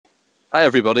Hi,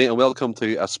 everybody, and welcome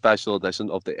to a special edition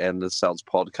of the Endless Celts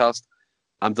podcast.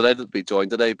 I'm delighted to be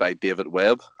joined today by David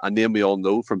Webb, a name we all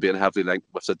know from being heavily linked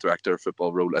with the Director of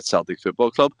Football role at Celtic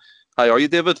Football Club. How are you,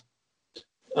 David?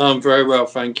 I'm very well,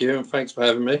 thank you, and thanks for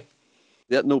having me.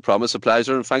 Yeah, no problem. It's a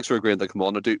pleasure, and thanks for agreeing to come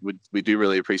on. We do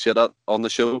really appreciate that on the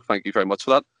show. Thank you very much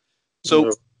for that.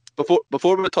 So, No.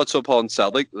 before we touch upon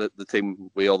Celtic, the team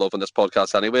we all love in this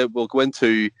podcast anyway, we'll go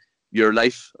into your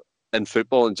life in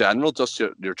football in general, just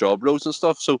your job roles and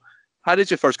stuff. So, how did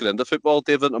you first get into football,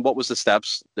 David, and what was the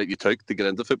steps that you took to get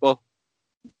into football?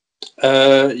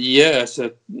 Yeah, it's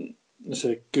a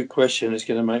good question. It's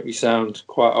going to make me sound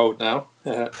quite old now.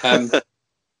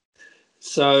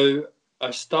 So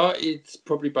I started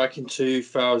probably back in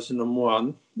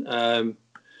 2001.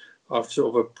 After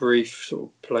sort of a brief sort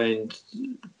of playing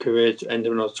career,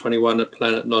 ended when I was 21 and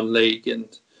playing at non-league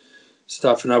and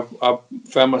stuff. And I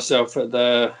found myself at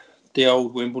the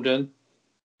old Wimbledon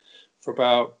for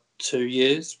about 2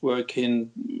 years,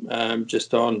 working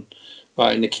just on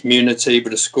like in the community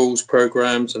with the schools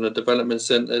programs and the development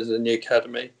centres and the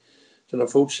academy. And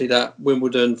unfortunately that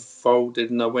Wimbledon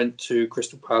folded and I went to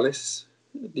Crystal Palace,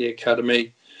 the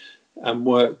academy, and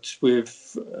worked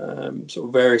with sort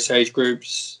of various age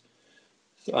groups,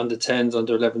 under 10s,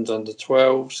 under 11s, under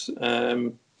 12s.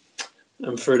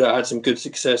 And through that I had some good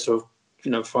success of,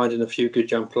 finding a few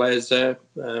good young players there,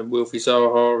 Wilfie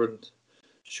Zaha and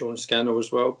Sean Scannell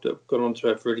as well, that have gone on to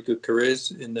have really good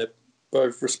careers in their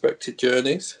both respected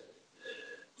journeys.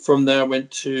 From there, I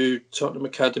went to Tottenham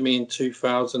Academy in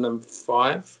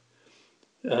 2005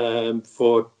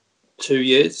 for 2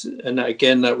 years. And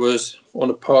that was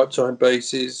on a part-time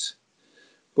basis,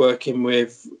 working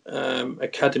with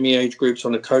academy age groups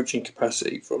on a coaching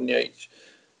capacity from the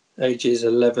ages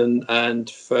 11 and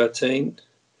 13.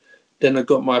 Then I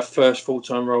got my first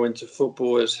full-time role into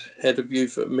football as head of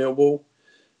youth at Millwall.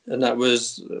 And that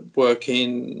was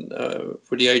working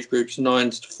for the age groups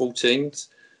 9s to 14s.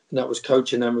 And that was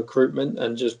coaching and recruitment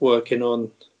and just working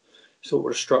on sort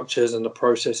of the structures and the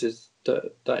processes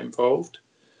that involved.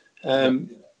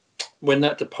 When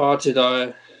that departed,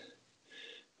 I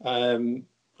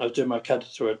was doing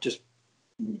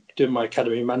my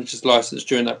academy manager's license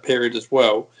during that period as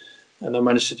well. And I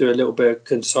managed to do a little bit of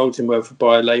consulting work for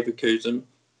Bayer Leverkusen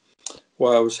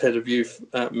while I was head of youth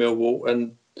at Millwall.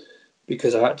 And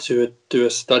because I had to do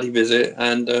a study visit,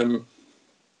 and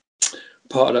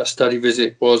part of that study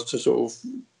visit was to sort of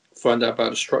find out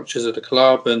about the structures of the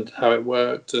club and how it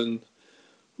worked and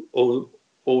all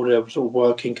the sort of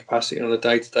working capacity on a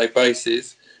day-to-day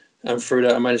basis. And through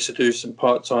that, I managed to do some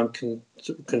part-time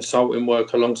consulting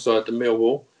work alongside the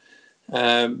Millwall.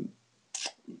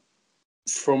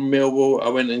 From Millwall, I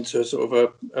went into a sort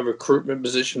of a recruitment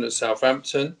position at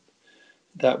Southampton.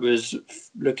 That was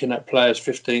looking at players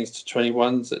 15s to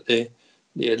 21s at the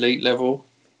elite level.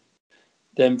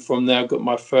 Then from there, I got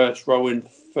my first role in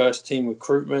first team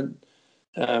recruitment.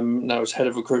 That was head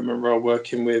of recruitment role,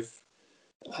 working with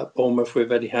Bournemouth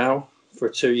with Eddie Howe for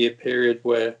a 2-year period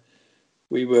where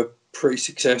we were pretty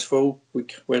successful. We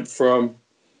went from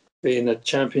being a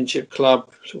championship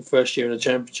club, sort of first year in a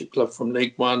championship club from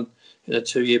League One in a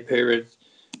 2-year period,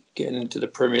 getting into the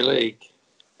Premier League.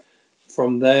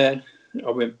 From there, I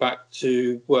went back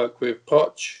to work with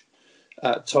Poch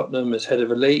at Tottenham as head of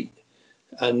elite,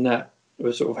 and that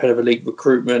was sort of head of elite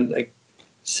recruitment, like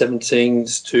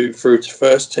 17s through to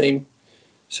first team.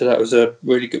 So that was a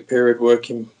really good period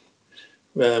working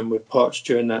with Poch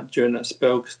during that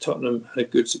spell, because Tottenham had a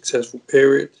good successful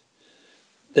period.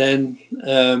 Then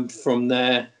from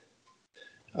there,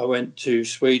 I went to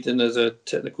Sweden as a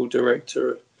technical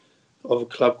director of a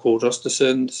club called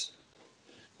Östersund,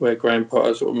 where Graham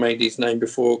Potter sort of made his name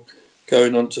before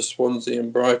going on to Swansea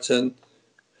and Brighton.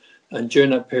 And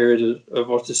during that period of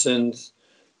Östersund,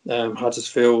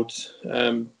 Huddersfield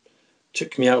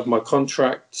took me out of my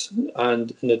contract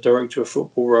and in the director of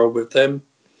football role with them.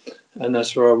 And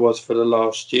that's where I was for the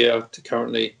last year to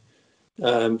currently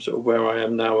sort of where I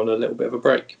am now on a little bit of a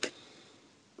break.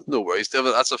 No worries,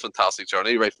 David. That's a fantastic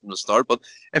journey right from the start. But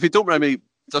if you don't mind me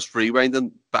just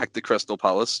rewinding back to Crystal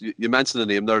Palace, you mentioned a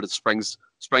name there that springs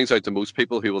out to most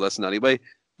people who will listen anyway,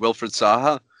 Wilfried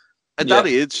Zaha. At that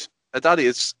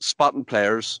age, spotting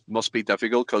players must be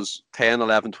difficult because 10,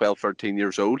 11, 12, 13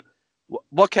 years old.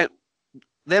 What type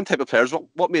of players,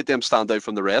 what made them stand out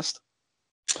from the rest?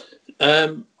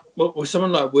 Well, with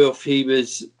someone like Wilf, he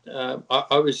was,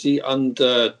 I was the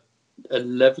under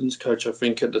 11s coach, I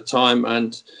think, at the time.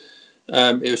 And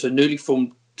it was a newly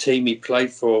formed team he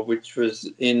played for, which was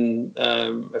in,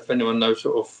 if anyone knows,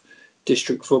 sort of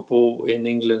district football in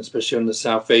England, especially on the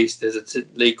southeast. There's a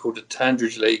league called the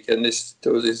Tandridge League, and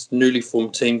there was this newly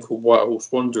formed team called White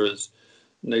Horse Wanderers,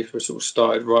 and they were sort of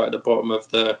started right at the bottom of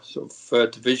the sort of third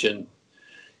division,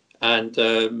 and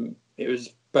it was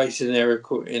based in an area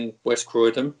called in West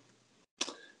Croydon,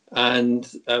 and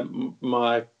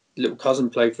my little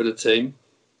cousin played for the team,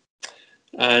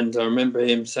 and I remember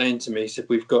him saying to me, he said,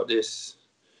 "We got this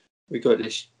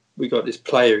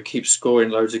player who keeps scoring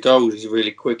loads of goals. He's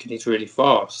really quick and he's really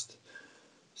fast."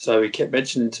 So he kept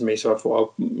mentioning to me. So I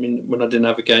thought, when I didn't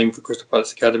have a game for Crystal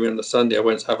Palace Academy on the Sunday, I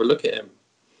went to have a look at him.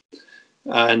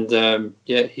 And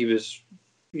he was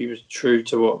true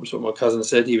to what my cousin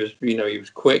said. He was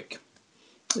quick.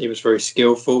 He was very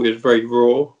skillful. He was very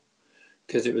raw,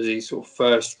 because it was his sort of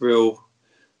first real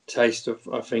taste of,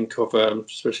 I think, of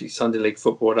especially Sunday League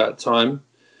football at that time.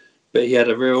 But he had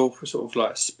a real sort of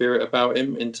like spirit about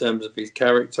him in terms of his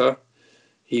character.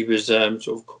 He was sort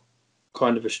of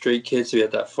kind of a street kid, so he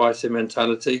had that fighting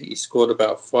mentality. He scored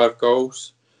about 5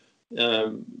 goals.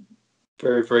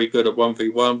 Very, very good at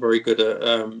 1v1, very good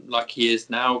at, like he is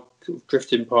now,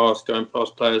 drifting past, going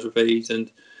past players with ease,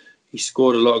 and he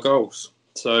scored a lot of goals.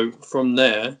 So from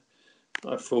there,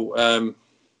 I thought,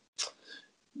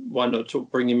 why not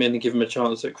bring him in and give him a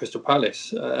chance at Crystal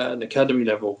Palace at an academy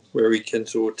level, where he can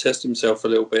sort of test himself a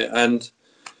little bit. And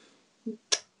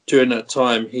during that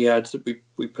time,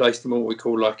 we placed him on what we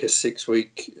call like a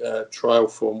 6-week trial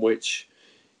form, which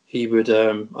he would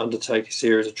undertake a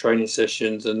series of training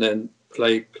sessions and then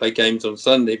play games on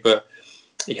Sunday. But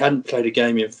he hadn't played a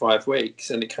game in 5 weeks,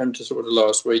 and it came to sort of the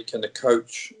last week, and the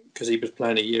coach, because he was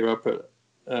playing a year up at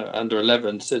under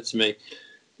 11, said to me,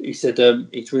 he said,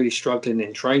 he's really struggling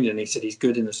in training. He said he's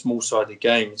good in the small-sided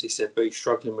games. He said, but he's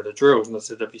struggling with the drills. And I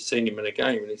said, have you seen him in a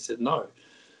game? And he said, no.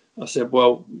 I said,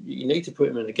 well, you need to put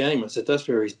him in the game. I said, that's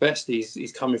where he's best.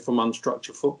 He's coming from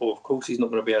unstructured football. Of course, he's not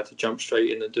going to be able to jump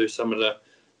straight in and do some of the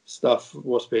stuff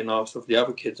what's being asked of the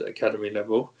other kids at academy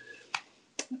level.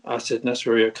 I said, and that's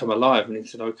where he'll come alive. And he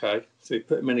said, okay. So he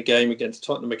put him in a game against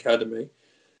Tottenham Academy.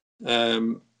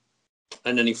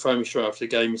 And then he phoned me straight after the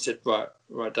game. He said, right,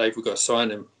 Dave, we've got to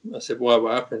sign him. I said, why?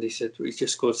 What happened? He said, he's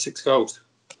just scored 6 goals.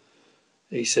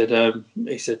 He said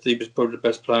he was probably the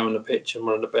best player on the pitch and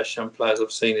one of the best young players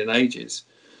I've seen in ages.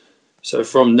 So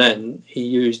from then, he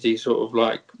used his sort of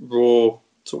like raw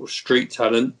sort of street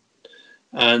talent,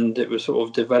 and it was sort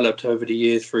of developed over the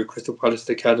years through Crystal Palace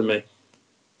Academy.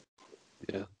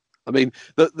 Yeah, I mean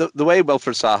the way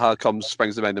Wilfred Zaha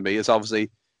springs to mind to me is obviously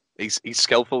he's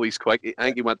skillful, he's quick. I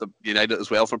think he went to United as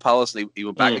well from Palace, and he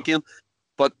went back again.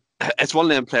 But it's one of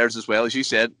them players as well, as you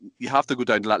said. You have to go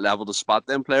down to that level to spot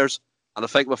them players. And I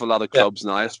think with a lot of clubs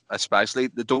now, especially,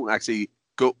 they don't actually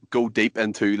go deep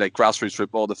into like grassroots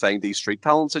football to find these street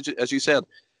talents, as you said.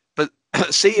 But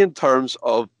see, in terms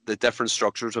of the different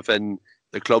structures within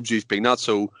the clubs you've been at,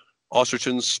 so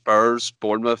Osterton, Spurs,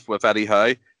 Bournemouth with Eddie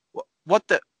Howe,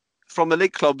 from the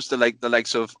league clubs to like the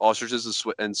likes of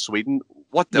Osterton in Sweden,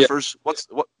 what differs?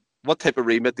 What type of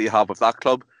remit do you have with that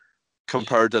club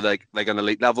compared to like an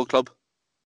elite level club?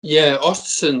 Yeah,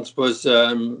 Ostersund's was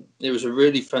it was a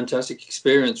really fantastic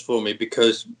experience for me,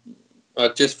 because I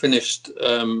just finished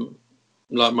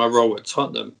like my role at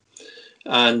Tottenham,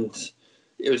 and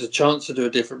it was a chance to do a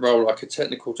different role, like a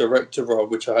technical director role,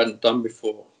 which I hadn't done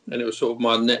before, and it was sort of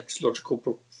my next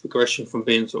logical progression from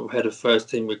being sort of head of first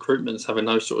team recruitment, having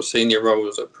those sort of senior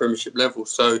roles at Premiership level.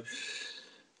 So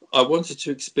I wanted to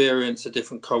experience a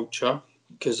different culture,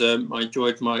 because I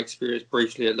enjoyed my experience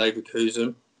briefly at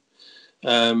Leverkusen.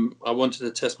 I wanted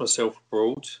to test myself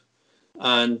abroad,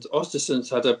 and Ostersund's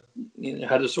had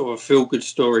a sort of feel good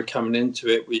story coming into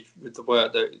it with the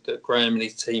work that Graham and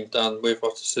his team done with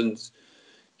Ostersund's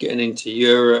getting into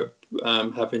Europe,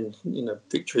 having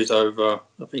victories over,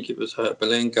 I think it was Hertha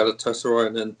Berlin, Galatasaray,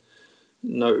 and then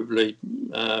notably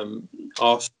Arsenal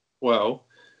as well.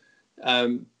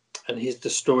 And the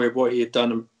story of what he had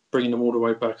done and bringing them all the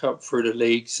way back up through the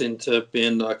leagues into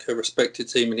being like a respected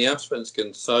team in the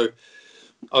Allsvenskan. So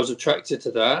I was attracted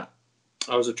to that.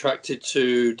 I was attracted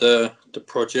to the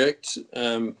project,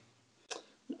 and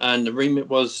the remit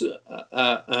was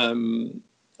at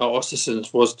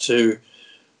Ostersund's was to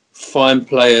find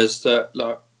players that,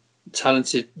 like,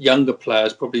 talented younger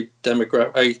players, probably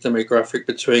age demographic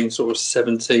between sort of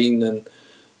 17 and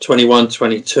 21,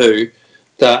 22,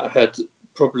 that had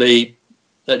probably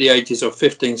at the ages of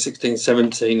 15, 16,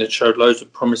 17 had showed loads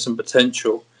of promise and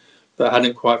potential, but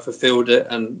hadn't quite fulfilled it,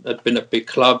 and had been at big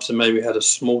clubs and maybe had a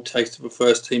small taste of a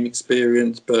first team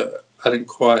experience, but hadn't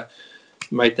quite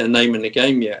made their name in the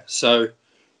game yet. So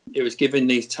it was giving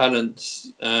these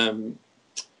talents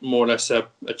more or less a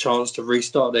chance to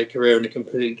restart their career in a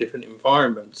completely different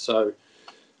environment. So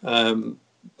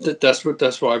that's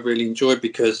what I really enjoyed,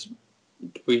 because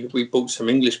we brought some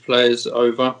English players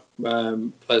over,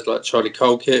 players like Charlie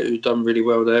Colkett, who'd done really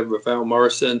well there. Ravel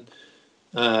Morrison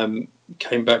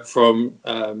came back from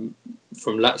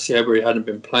Lazio, where he hadn't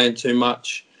been playing too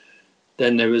much.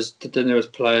 Then there was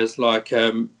players like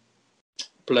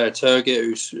Blair Turgett,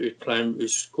 who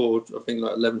scored, I think,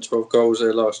 like 11, 12 goals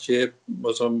there last year.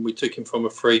 We took him from a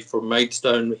free from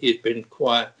Maidstone. He had been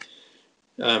quite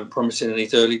promising in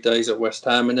his early days at West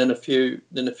Ham, and then a few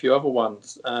other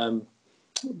ones.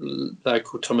 They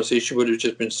called Thomas Isherwood, who'd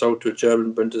just been sold to a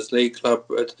German Bundesliga club,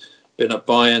 had been at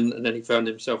Bayern, and then he found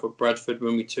himself at Bradford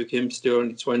when we took him, still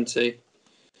only 20.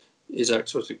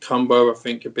 Isaac Combo, I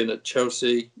think, had been at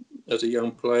Chelsea as a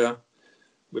young player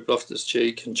with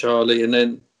Loftus-Cheek and Charlie, and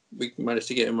then we managed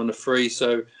to get him on a free.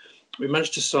 So we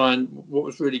managed to sign. What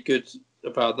was really good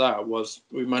about that was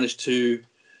we managed to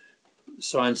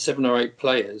sign 7 or 8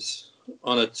 players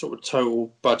on a sort of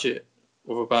total budget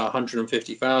of about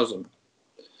 150,000.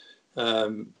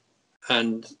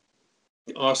 And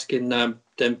asking them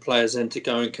players then to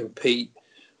go and compete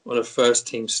on a first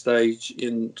team stage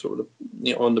in sort of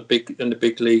in the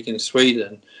big league in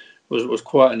Sweden was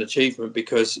quite an achievement,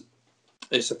 because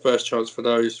it's the first chance for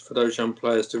those young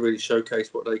players to really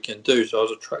showcase what they can do. So I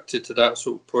was attracted to that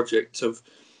sort of project of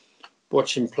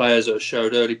watching players that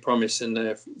showed early promise in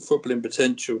their footballing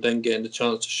potential, then getting the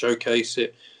chance to showcase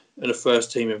it in a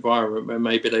first team environment where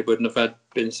maybe they wouldn't have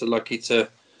been so lucky to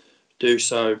do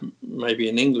so maybe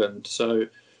in England. So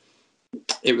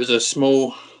it was a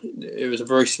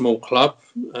very small club.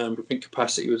 I think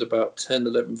capacity was about 10,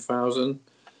 11,000.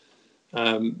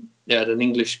 Had an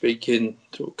English-speaking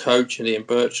sort of coach, and Ian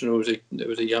Birchall was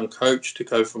a young coach to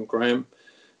go from Graham.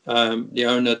 The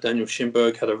owner, Daniel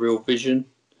Schimberg, had a real vision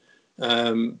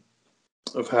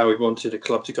of how he wanted the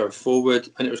club to go forward,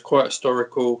 and it was quite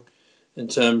historical in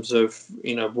terms of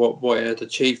what it had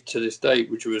achieved to this date,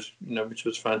 which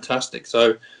was fantastic.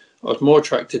 So I was more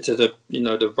attracted to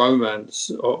the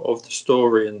romance of the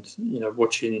story, and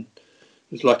watching,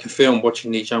 it was like a film,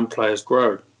 watching these young players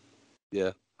grow.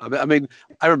 Yeah. I mean,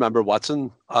 I remember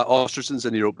watching Östersunds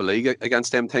in the Europa League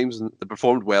against them teams, and they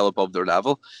performed well above their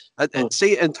level. And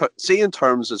see in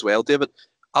terms as well, David,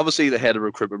 obviously the head of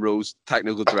recruitment roles,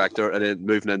 technical director, and then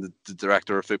moving into the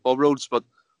director of football roles, but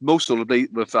most notably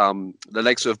with the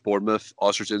likes of Bournemouth,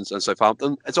 Östersunds, and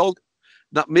Southampton, it's all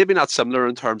maybe not similar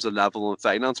in terms of level and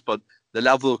finance, but the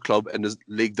level of club in the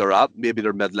league they're at, maybe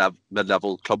they're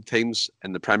mid-level club teams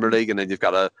in the Premier League, and then you've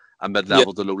got a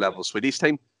mid-level to low-level Swedish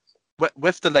team.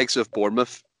 With the likes of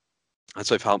Bournemouth and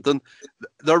Southampton,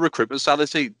 their recruitment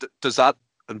strategy, does that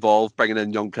involve bringing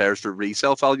in young players for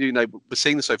resale value? Now, we've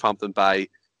seen the Southampton buy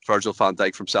Virgil van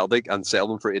Dijk from Celtic and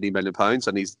sell him for £80 million,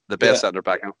 and he's the best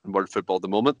centre-back in world football at the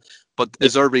moment. But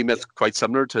is their remit quite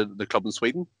similar to the club in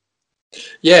Sweden?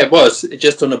 Yeah, it was,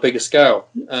 just on a bigger scale.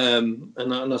 And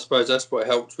I suppose that's what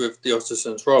helped with the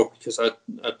Östersunds role, because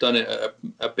I'd done it at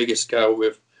a bigger scale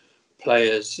with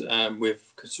players with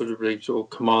sort of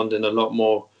commanding a lot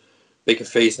more bigger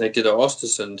fees than they did at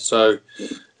Östersund. So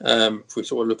if we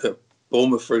sort of look at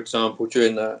Bournemouth, for example,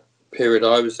 during that period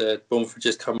I was there, Bournemouth had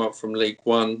just come up from League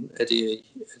One. Eddie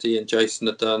and Jason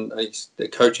had done, the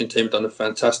coaching team had done a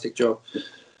fantastic job.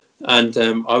 And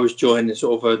I was joining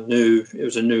sort of it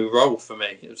was a new role for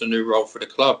me. It was a new role for the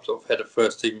club, sort of head of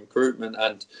first team recruitment.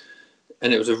 And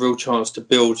it was a real chance to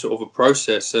build sort of a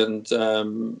process and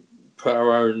put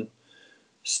our own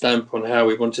stamp on how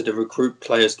we wanted to recruit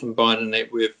players, combining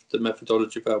it with the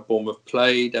methodology of how Bournemouth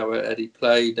played, how Eddie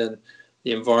played, and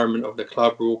the environment of the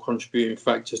club were all contributing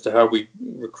factors to how we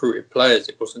recruited players.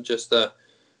 It wasn't just the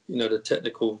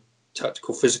technical,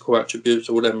 tactical, physical attributes.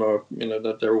 All them are,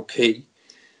 they're all key.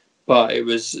 But it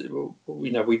was,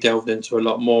 we delved into a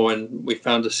lot more, and we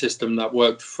found a system that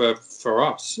worked for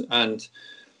us. And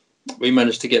we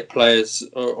managed to get players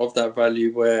of that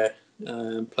value where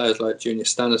players like Junior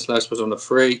Stanislas was on a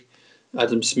free.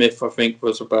 Adam Smith, I think,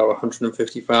 was about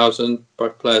 150,000.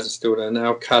 Both players are still there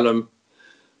now. Callum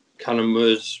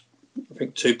was, I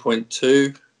think,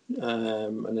 2.2.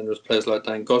 And then there was players like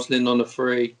Dan Gosling on a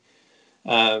free.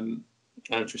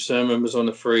 Andrew Sermon was on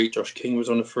a free. Josh King was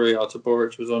on a free. Artur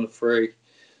Boric was on a free.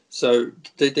 So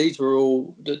these were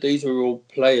all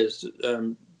players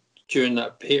during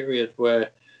that period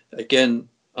where, again,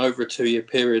 over a 2-year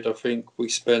period, I think we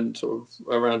spent sort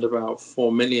of around about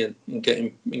 4 million in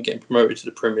getting promoted to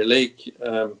the Premier League,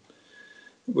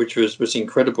 which was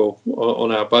incredible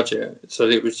on our budget. So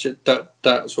it was just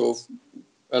that sort of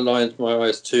aligned my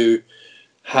eyes to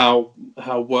how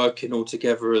working all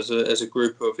together as a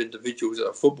group of individuals at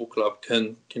a football club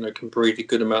can breed a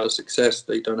good amount of success.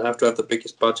 They don't have to have the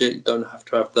biggest budget. You don't have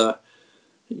to have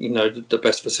the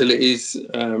best facilities,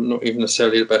 not even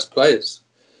necessarily the best players,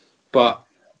 but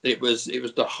it was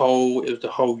the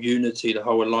whole unity, the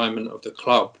whole alignment of the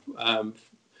club.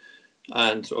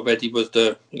 And sort of Eddie was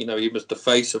he was the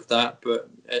face of that, but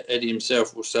Eddie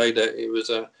himself will say that it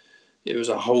was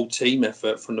a whole team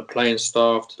effort, from the playing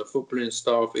staff to the footballing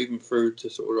staff, even through to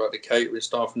sort of like the catering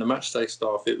staff and the matchday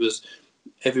staff. It was,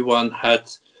 everyone had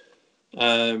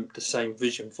the same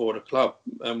vision for the club,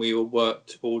 and we all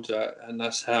worked towards that, and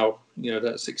that's how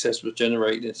that success was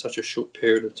generated in such a short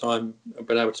period of time, and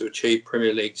been able to achieve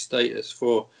Premier League status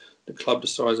for the club the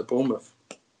size of Bournemouth.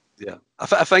 Yeah,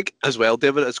 I think as well,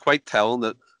 David, it's quite telling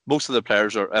that most of the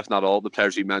players, or if not all the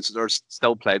players you mentioned, are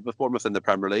still played with Bournemouth in the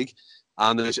Premier League.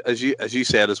 And as you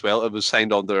said as well, it was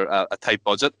signed under a tight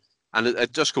budget, and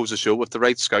it just goes to show, with the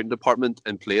right scouting department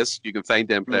in place, you can find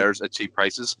them players at cheap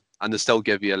prices, and they still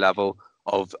give you a level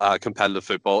of competitive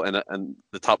football in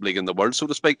the top league in the world, so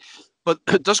to speak. But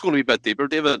just going to be a bit deeper,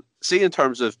 David, see, in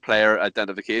terms of player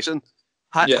identification,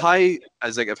 how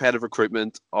as like, if head of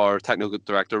recruitment or technical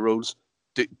director roles,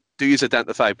 do you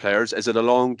identify players? Is it a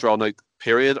long, drawn-out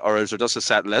period, or is there just a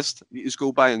set list you just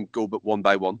go by and go one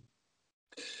by one?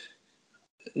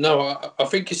 No, I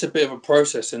think it's a bit of a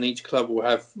process, and each club will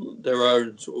have their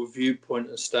own sort of viewpoint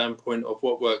and standpoint of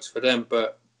what works for them.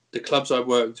 But the clubs I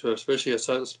worked with, especially I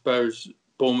suppose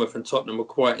Bournemouth and Tottenham, were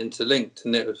quite interlinked,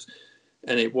 and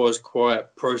it was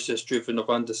quite process-driven of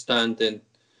understanding,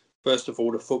 first of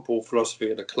all, the football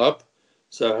philosophy of the club.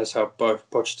 So that's how both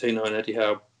Pochettino and Eddie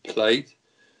Howe played.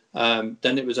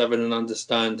 Then it was having an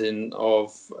understanding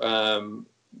of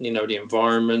the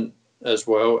environment as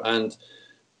well, and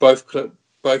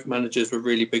both managers were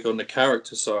really big on the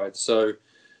character side. So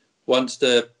once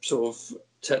the sort of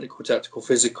technical, tactical,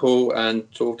 physical, and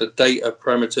sort of the data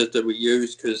parameters that we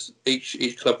use, because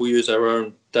each club will use their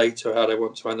own data, how they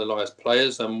want to analyse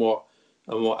players and what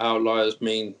outliers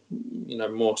mean,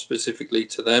 more specifically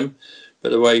to them.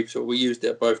 But the way we used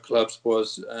it at both clubs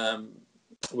was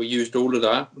we used all of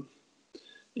that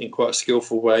in quite a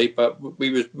skillful way, but we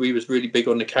was really big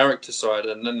on the character side,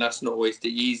 and then that's not always the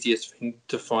easiest thing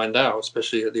to find out,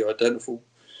 especially at the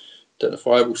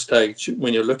identifiable stage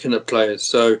when you're looking at players.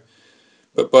 So,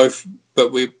 but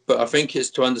I think it's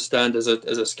to understand as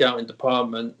a scouting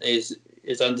department is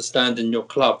understanding your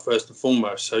club first and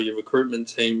foremost. So your recruitment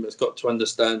team has got to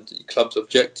understand your club's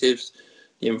objectives,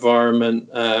 the environment,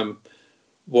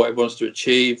 what it wants to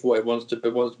achieve, what it wants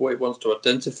to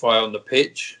identify on the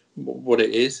pitch, what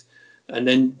it is, and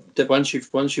then once you've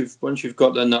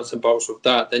got the nuts and bolts of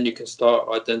that, then you can start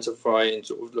identifying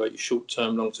sort of like your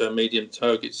short-term, long-term, medium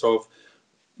targets of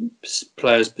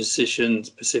players' position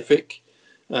specific,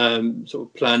 sort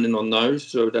of planning on those.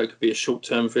 So that could be a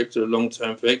short-term fix or a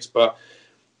long-term fix, but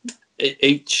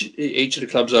each of the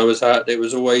clubs I was at, there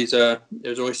was always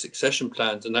succession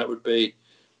plans, and that would be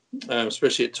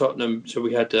especially at Tottenham. So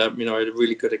we had I had a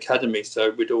really good academy,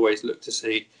 so we'd always look to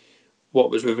see what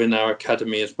was within our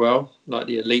academy as well, like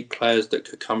the elite players that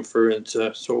could come through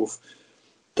into sort of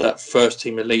that first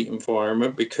team elite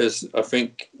environment. Because I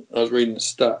think I was reading the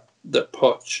stat that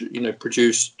Poch,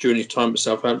 produced during his time at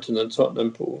Southampton and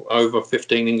Tottenham over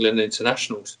 15 England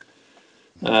internationals.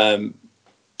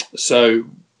 So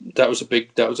that was a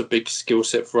big skill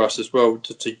set for us as well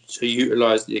to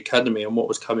utilise the academy and what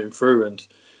was coming through. And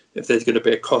if there's going to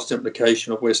be a cost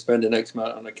implication of we're spending X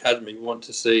amount on academy, we want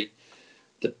to see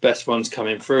the best ones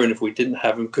coming through. And if we didn't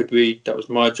have them, that was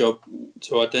my job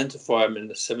to identify them in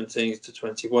the 17s to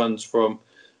 21s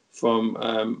from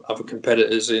other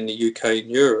competitors in the UK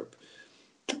and Europe,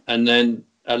 and then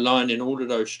aligning all of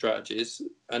those strategies.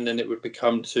 And then it would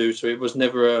become so it was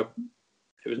never a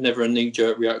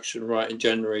knee-jerk reaction. Right, in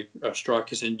January, our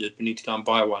striker's injured, we need to go and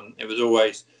buy one. It was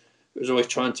always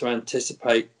trying to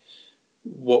anticipate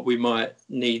what we might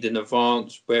need in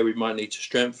advance, where we might need to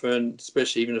strengthen,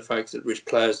 especially even the fact that there's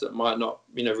players that might not,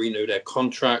 renew their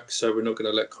contracts. So we're not going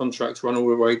to let contracts run all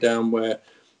the way down where,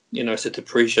 it's a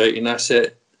depreciating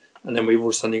asset, and then we've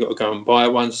all suddenly got to go and buy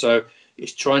one. So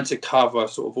it's trying to cover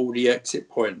sort of all the exit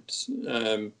points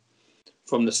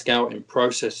from the scouting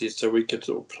processes, so we could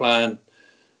sort of plan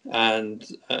and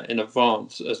in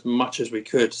advance as much as we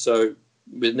could. So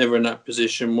we're never in that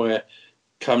position where,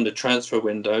 come the transfer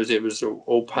windows, it was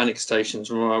all panic stations.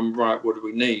 Right, what do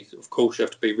we need? Of course, you have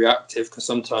to be reactive, because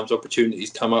sometimes opportunities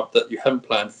come up that you haven't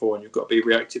planned for, and you've got to be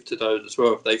reactive to those as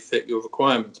well if they fit your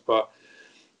requirements. But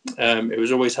it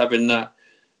was always having that,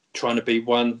 trying to be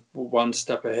one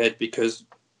step ahead, because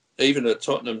even at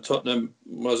Tottenham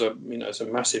was it's a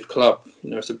massive club,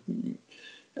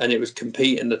 and it was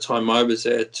competing the time I was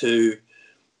there to,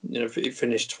 it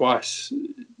finished twice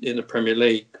in the Premier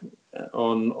League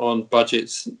on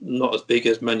budgets not as big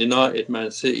as Man United,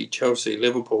 Man City, Chelsea,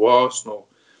 Liverpool, Arsenal.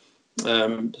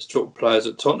 The sort of players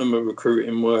that Tottenham were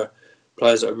recruiting were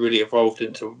players that have really evolved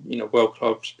into world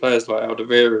class players like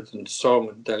Alderweireld and Song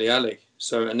and Dele Alli.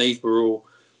 So, and these were all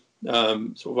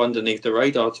sort of underneath the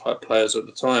radar type players at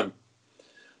the time.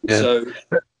 Yeah.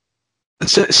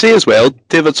 So, see as well,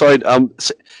 David. Sorry,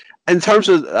 in terms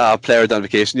of player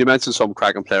identification, you mentioned some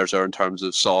cracking players there in terms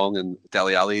of Song and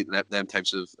Dele Alli, them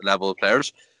types of level of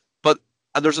players. But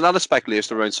there's a lot of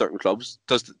speculation around certain clubs.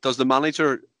 Does the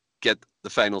manager get the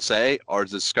final say, or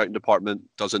the scouting department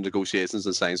does the negotiations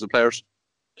and signs the players?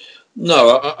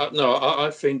 No, I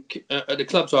think at the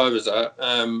clubs I was at,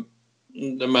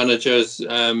 the managers,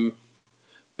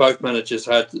 both managers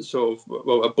had sort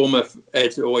of, at Bournemouth,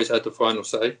 Ed always had the final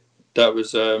say. That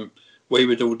was, we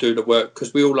would all do the work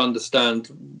because we all understand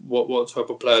what type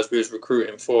of players we was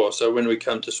recruiting for. So when we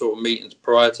come to sort of meetings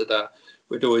prior to that,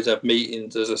 we'd always have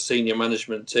meetings as a senior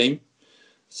management team.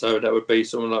 So that would be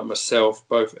someone like myself,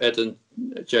 both Ed and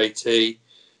JT,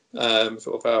 sort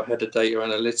of our head of data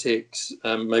analytics,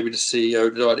 maybe the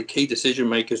CEO, like the key decision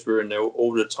makers were in there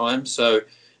all the time. So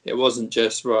it wasn't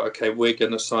just, right, okay, we're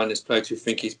going to sign this player because we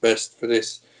think he's best for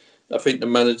this. I think the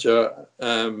manager,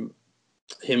 him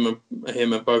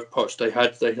and both Poch, they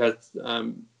had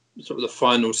sort of the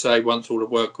final say once all the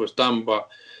work was done.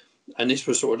 And this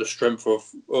was sort of the strength of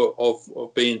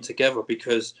being together,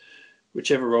 because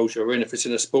whichever roles you're in, if it's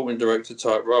in a sporting director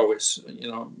type role, it's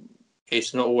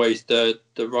not always the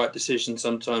right decision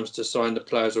sometimes to sign the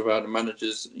players without the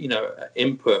manager's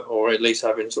input, or at least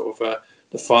having sort of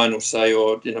the final say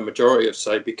or majority of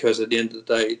say, because at the end of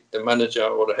the day, the manager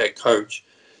or the head coach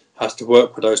has to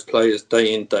work with those players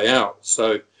day in, day out.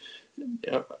 So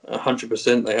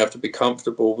 100% they have to be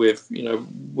comfortable with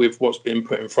with what's being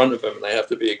put in front of them, and they have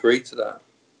to be agreed to that.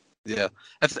 Yeah.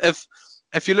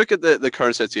 If you look at the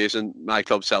current situation my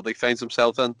club Celtic finds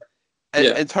himself in,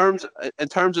 in terms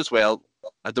as well,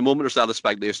 at the moment there's a lot of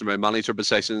speculation around manager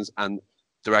positions and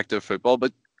director of football.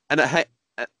 But in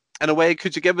a way,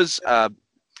 could you give us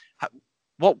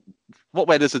what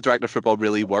way does the director of football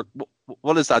really work?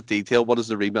 What is that detail? What is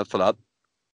the remit for that?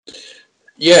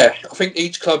 Yeah, I think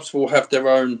each clubs will have their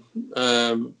own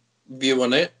view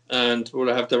on it, and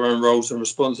will have their own roles and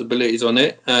responsibilities on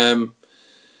it. A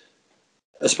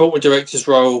sporting director's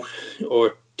role,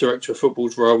 or director of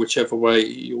football's role, whichever way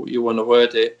you want to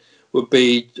word it, would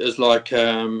be as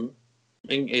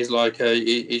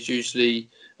is usually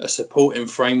a supporting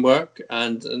framework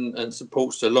and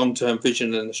supports the long-term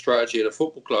vision and the strategy of the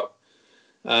football club.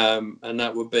 And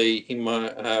that would be he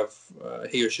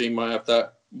or she might have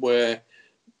that where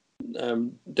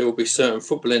there will be certain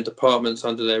footballing departments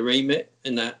under their remit,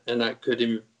 and that could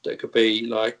be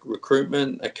like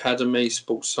recruitment, academy,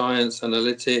 sports science,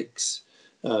 analytics,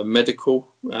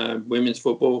 medical, women's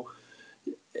football.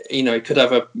 It could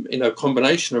have a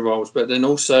combination of roles, but then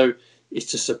also it's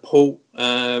to support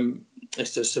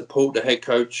the head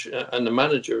coach and the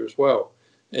manager as well,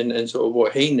 and sort of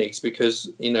what he needs,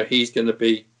 because he's going to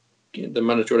be the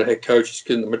manager or the head coach.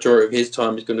 The majority of his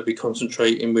time is going to be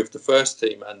concentrating with the first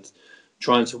team and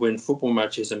trying to win football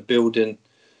matches and building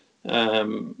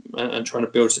and trying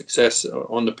to build success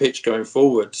on the pitch going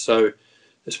forward. So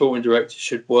the sporting director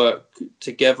should work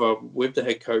together with the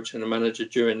head coach and the manager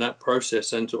during that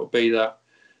process, and sort of be that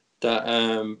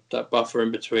buffer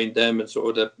in between them and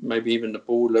sort of maybe even the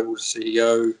board level,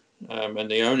 CEO,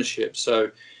 and the ownership.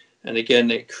 So, and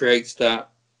again, it creates that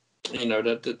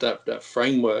that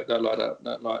framework,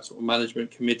 that sort of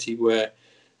management committee where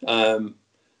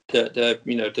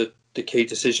the key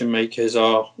decision makers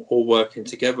are all working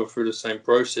together through the same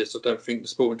process. I don't think the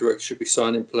sporting director should be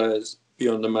signing players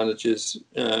beyond the managers,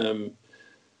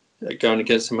 going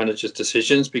against the manager's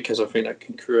decisions, because I think that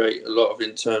can create a lot of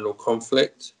internal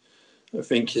conflict. I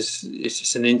think it's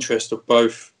just an interest of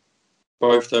both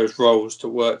those roles to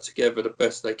work together the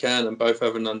best they can, and both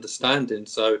have an understanding.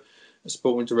 So a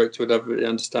sporting director would have the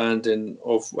understanding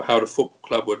of how the football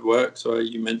club would work. So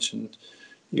you mentioned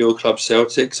your club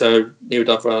Celtic, so he would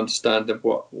have an understanding of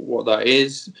what that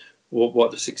is,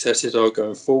 what the successes are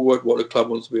going forward, what the club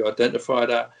wants to be identified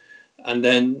at, and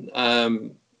then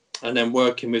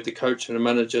working with the coach and the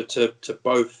manager to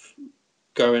both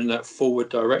go in that forward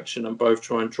direction and both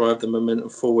try and drive the momentum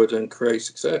forward and create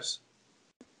success.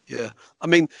 Yeah, I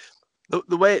mean,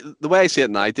 the way I see it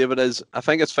now, David, is I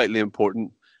think it's vitally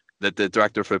important that the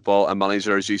director of football and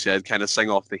manager, as you said, kind of sing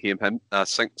off the same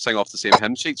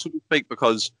hymn sheet, so to speak,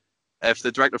 because if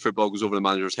the director of football goes over the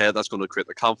manager's head, that's going to create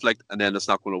the conflict, and then it's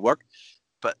not going to work.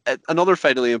 But another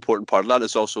vitally important part of that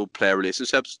is also player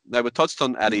relationships. Now, we touched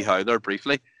on Eddie Howe there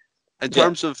briefly. In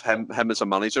terms of him as a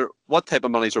manager, what type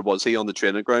of manager was he on the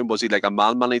training ground? Was he like a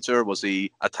man manager? Was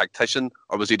he a tactician?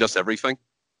 Or was he just everything?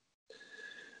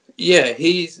 Yeah,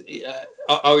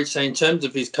 I would say in terms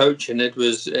of his coaching, Ed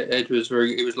was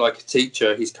like a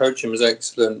teacher. His coaching was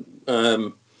excellent.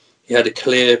 He had a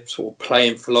clear sort of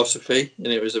playing philosophy, and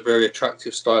it was a very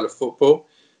attractive style of football,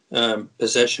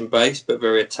 possession based but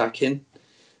very attacking.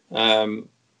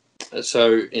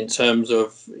 So in terms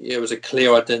of, it was a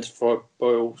clear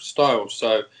identifiable style.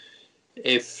 So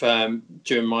if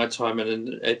during my time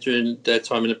and during their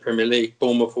time in the Premier League,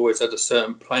 Bournemouth always had a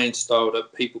certain playing style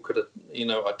that people could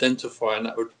identify, and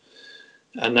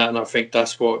I think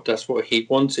that's what he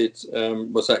wanted,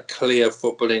 was that clear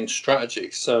footballing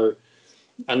strategy. So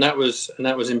and that was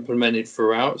implemented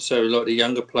throughout. So a lot of the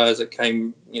younger players that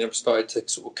came, started to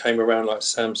sort of came around, like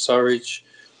Sam Surridge.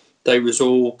 They was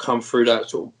all come through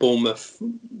that sort of Bournemouth,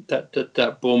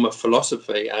 that Bournemouth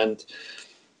philosophy, and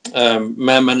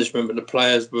man management with the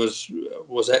players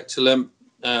was excellent,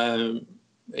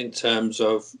 in terms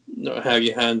of how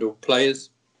you handle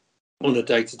players on a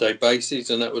day-to-day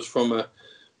basis, and that was from a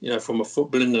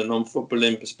footballing and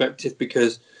non-footballing perspective,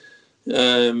 because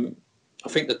I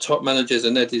think the top managers,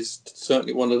 and Ed is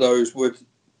certainly one of those,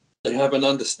 they have an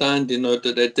understanding of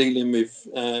that they're dealing with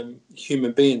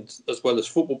human beings as well as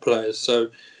football players.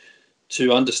 So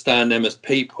to understand them as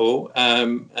people,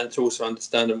 and to also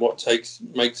understand them what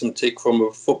makes them tick from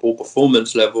a football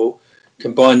performance level,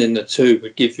 combining the two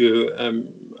would give you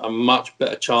a much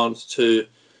better chance to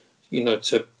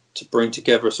bring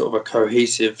together a sort of a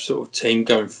cohesive sort of team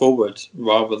going forward,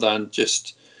 rather than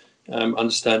just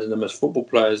understanding them as football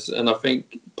players. And I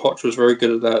think Poch was very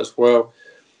good at that as well.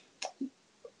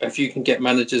 If you can get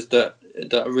managers that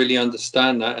really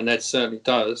understand that, and Ed certainly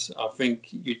does, I think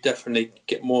you definitely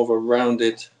get more of a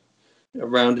rounded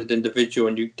individual,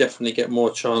 and you definitely get more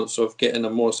chance of getting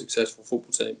a more successful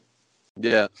football team.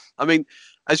 Yeah, I mean,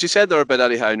 as you said there about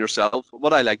Eddie Howe and yourself,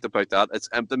 what I liked about that, it's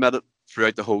implemented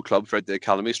throughout the whole club, throughout the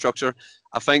academy structure.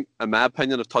 I think, in my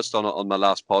opinion, I've touched on it on my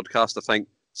last podcast, I think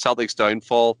Celtic's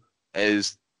downfall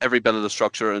is every bit of the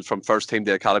structure, and from first team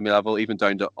to academy level, even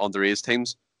down to underage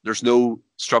teams. There's no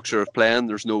structure of playing.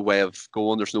 There's no way of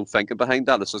going. There's no thinking behind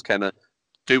that. It's just kind of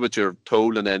do what you're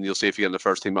told, and then you'll see if you get in the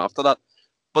first team after that.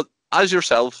 But as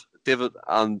yourself, David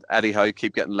and Eddie Howe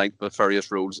keep getting linked with various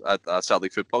roles at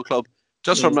Celtic Football Club.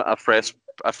 Just from a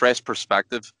fresh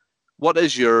perspective, what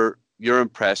is your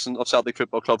impression of Celtic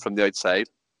Football Club from the outside?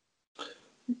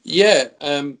 Yeah,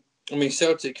 I mean,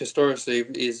 Celtic historically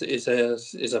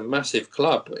is a massive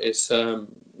club. It's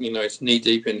it's knee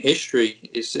deep in history.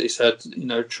 It's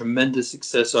had tremendous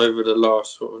success over the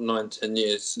last sort of 9-10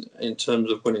 years in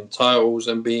terms of winning titles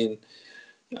and being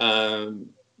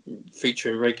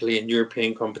featuring regularly in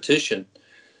European competition.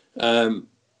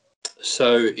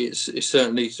 So it's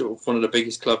certainly sort of one of the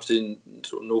biggest clubs in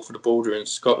sort of north of the border in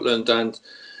Scotland, and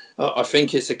I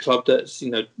think it's a club that's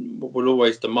will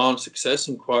always demand success,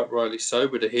 and quite rightly so,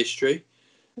 with a history.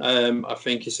 I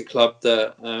think it's a club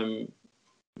that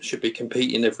should be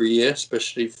competing every year,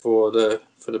 especially for the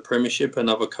Premiership and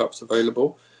other cups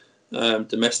available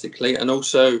domestically, and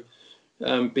also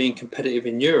being competitive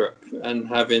in Europe, and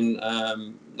having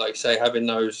having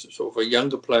those sort of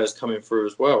younger players coming through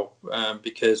as well,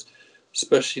 because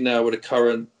especially now with the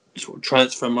current sort of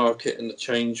transfer market and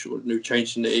the new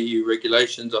change in the EU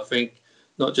regulations, I think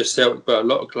not just Celtic but a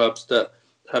lot of clubs that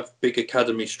have big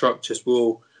academy structures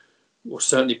will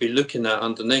certainly be looking at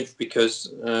underneath,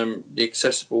 because the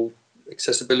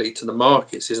accessibility to the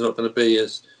markets is not going to be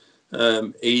as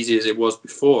easy as it was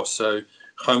before. So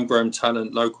homegrown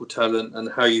talent, local talent, and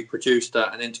how you produce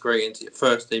that and integrate into your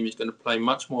first team is going to play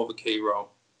much more of a key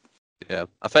role. Yeah,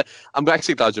 I'm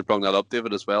actually glad you brought that up,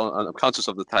 David, as well. And I'm conscious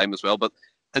of the time as well. But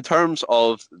in terms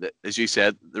of, as you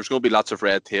said, there's going to be lots of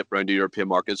red tape around the European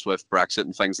markets with Brexit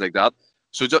and things like that.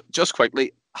 So just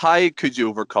quickly, how could you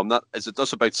overcome that? Is it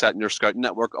just about setting your scouting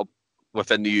network up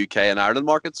within the UK and Ireland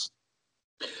markets?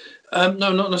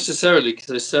 No, not necessarily,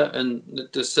 because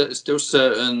there's still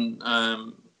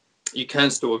certain you can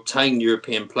still obtain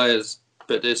European players,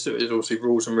 but there's also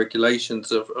rules and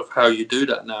regulations of how you do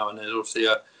that now, and there's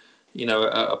also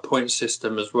a point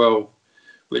system as well,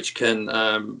 which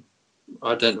can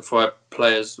identify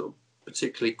players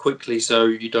particularly quickly, so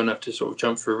you don't have to sort of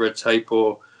jump through red tape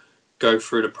or go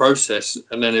through the process.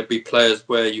 And then there'd be players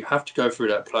where you have to go through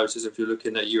that process if you're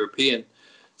looking at European.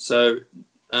 So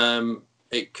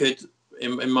it could,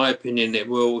 in my opinion, it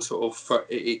will sort of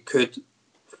it could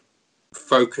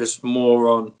focus more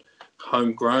on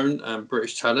homegrown and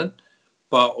British talent,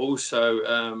 but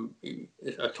also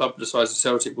a club the size of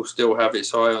Celtic will still have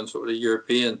its eye on sort of the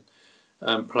European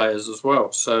players as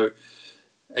well. So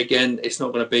again, it's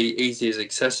not going to be easy as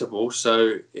accessible.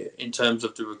 So in terms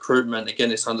of the recruitment,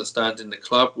 again, it's understanding the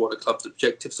club, what the club's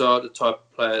objectives are, the type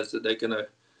of players that they're going to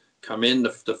come in, the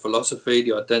philosophy,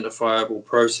 the identifiable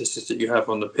processes that you have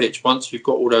on the pitch. Once you've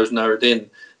got all those narrowed in,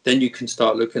 then you can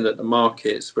start looking at the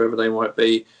markets, wherever they might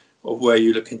be, of where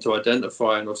you're looking to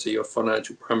identify, and obviously your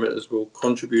financial parameters will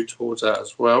contribute towards that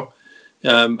as well.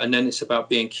 And then it's about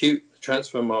being cute, the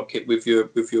transfer market, with your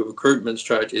recruitment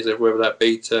strategies, of whether that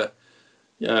be to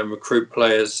recruit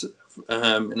players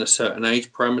in a certain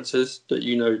age parameters that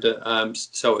you know that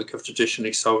Celtic have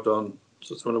traditionally sold on.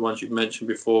 So some of the ones you've mentioned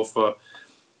before for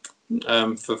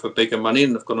bigger money,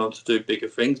 and they've gone on to do bigger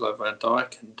things like Van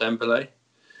Dijk and Dembele.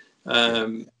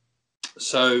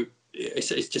 So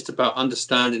it's just about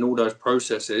understanding all those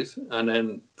processes and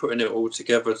then putting it all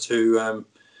together to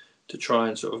try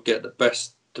and sort of get the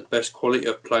best quality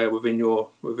of player within your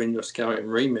scouting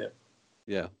remit.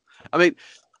 Yeah, I mean,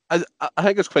 I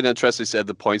think it's quite interesting to say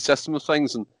the point system of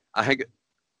things, and I think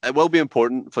it will be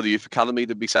important for the youth academy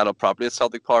to be set up properly at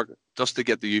Celtic Park, just to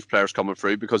get the youth players coming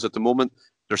through, because at the moment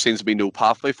there seems to be no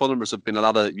pathway for them. There's been a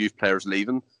lot of youth players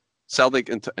leaving Celtic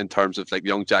in terms of like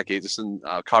young Jack Aitchison,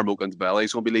 Carmel Dembele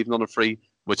is going to be leaving on a free,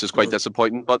 which is quite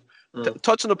disappointing. But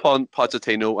touching upon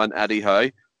Pochettino and Eddie Howe,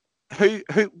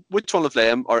 which one of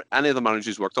them or any of the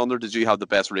managers worked under did you have the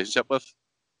best relationship with?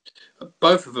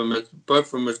 Both of them as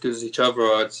good as each other,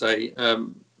 I'd say,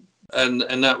 and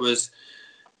that was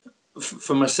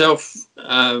for myself.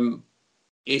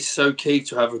 It's so key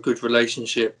to have a good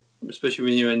relationship, especially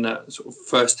when you're in that sort of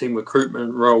first team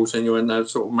recruitment roles and you're in that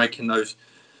sort of making those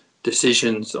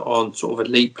decisions on sort of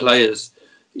elite players.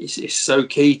 It's so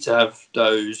key to have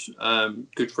those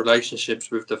good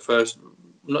relationships with the first,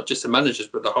 not just the managers,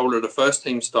 but the whole of the first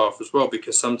team staff as well,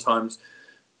 because sometimes,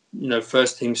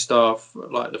 first team staff,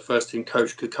 like the first team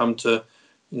coach, could come to,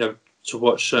 to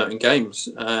watch certain games,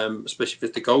 especially if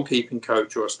it's the goalkeeping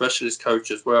coach or a specialist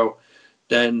coach as well.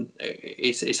 Then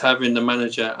it's having the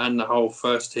manager and the whole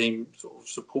first team sort of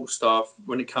support staff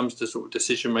when it comes to sort of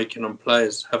decision making on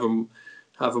players, have them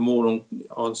all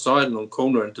on side and on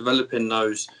corner, and developing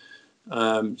those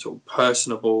sort of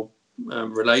personable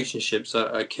relationships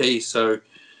are key. So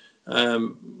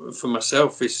for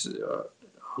myself,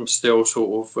 I'm still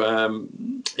sort of I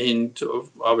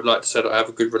would like to say that I have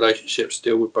a good relationship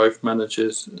still with both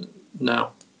managers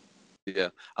now.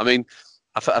 Yeah, I mean,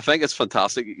 I think it's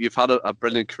fantastic. You've had a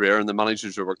brilliant career, and the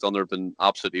managers you've worked under have been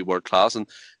absolutely world class. And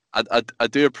I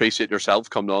do appreciate yourself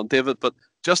coming on, David. But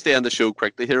just to end the show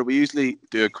quickly here, we usually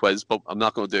do a quiz, but I'm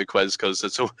not going to do a quiz because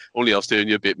it's only us doing.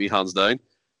 You beat me hands down.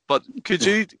 But could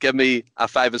you give me a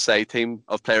five-a-side team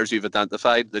of players you've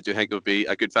identified that you think would be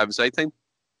a good five-a-side team?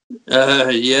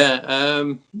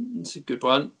 It's a good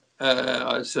one.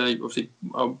 I'd say obviously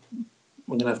I'm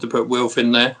going to have to put Wilf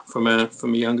in there from a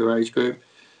younger age group.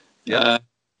 Yeah.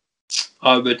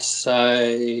 I would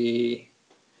say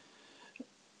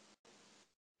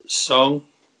Song.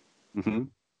 Mm-hmm.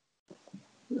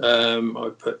 I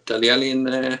would put Dele Alli in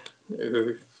there.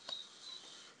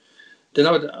 Then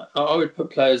I would put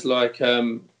players like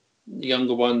the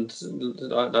younger ones,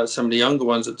 like some of the younger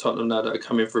ones at Tottenham now that are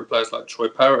coming through, players like Troy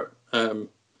Parrott in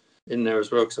there as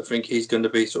well, because I think he's going to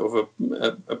be sort of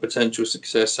a potential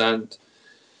success. And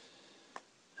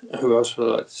who else would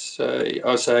I like to say?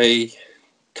 I'd say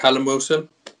Callum Wilson.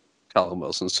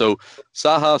 So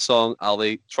Zaha, Song,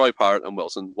 Ali, Troy Parrott and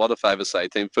Wilson. What a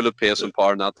five-a-side team. Full of pace and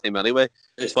power in that team anyway.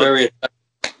 It's very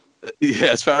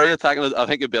attacking. I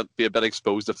think it'd be a bit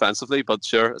exposed defensively, but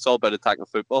sure, it's all about attacking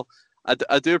football.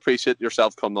 I do appreciate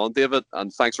yourself coming on, David,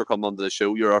 and thanks for coming on to the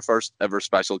show. You're our first ever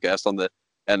special guest on the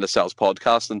End of Celts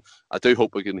podcast, and I do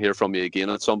hope we can hear from you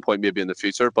again at some point, maybe in the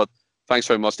future. But thanks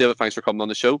very much, David. Thanks for coming on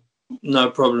the show.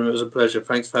 No problem. It was a pleasure.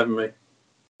 Thanks for having me.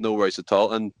 No worries at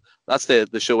all. And that's the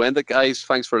show ended, guys.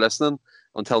 Thanks for listening.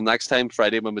 Until next time,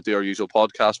 Friday, when we do our usual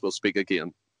podcast, we'll speak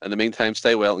again. In the meantime,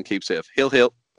 stay well and keep safe. Hail, hail.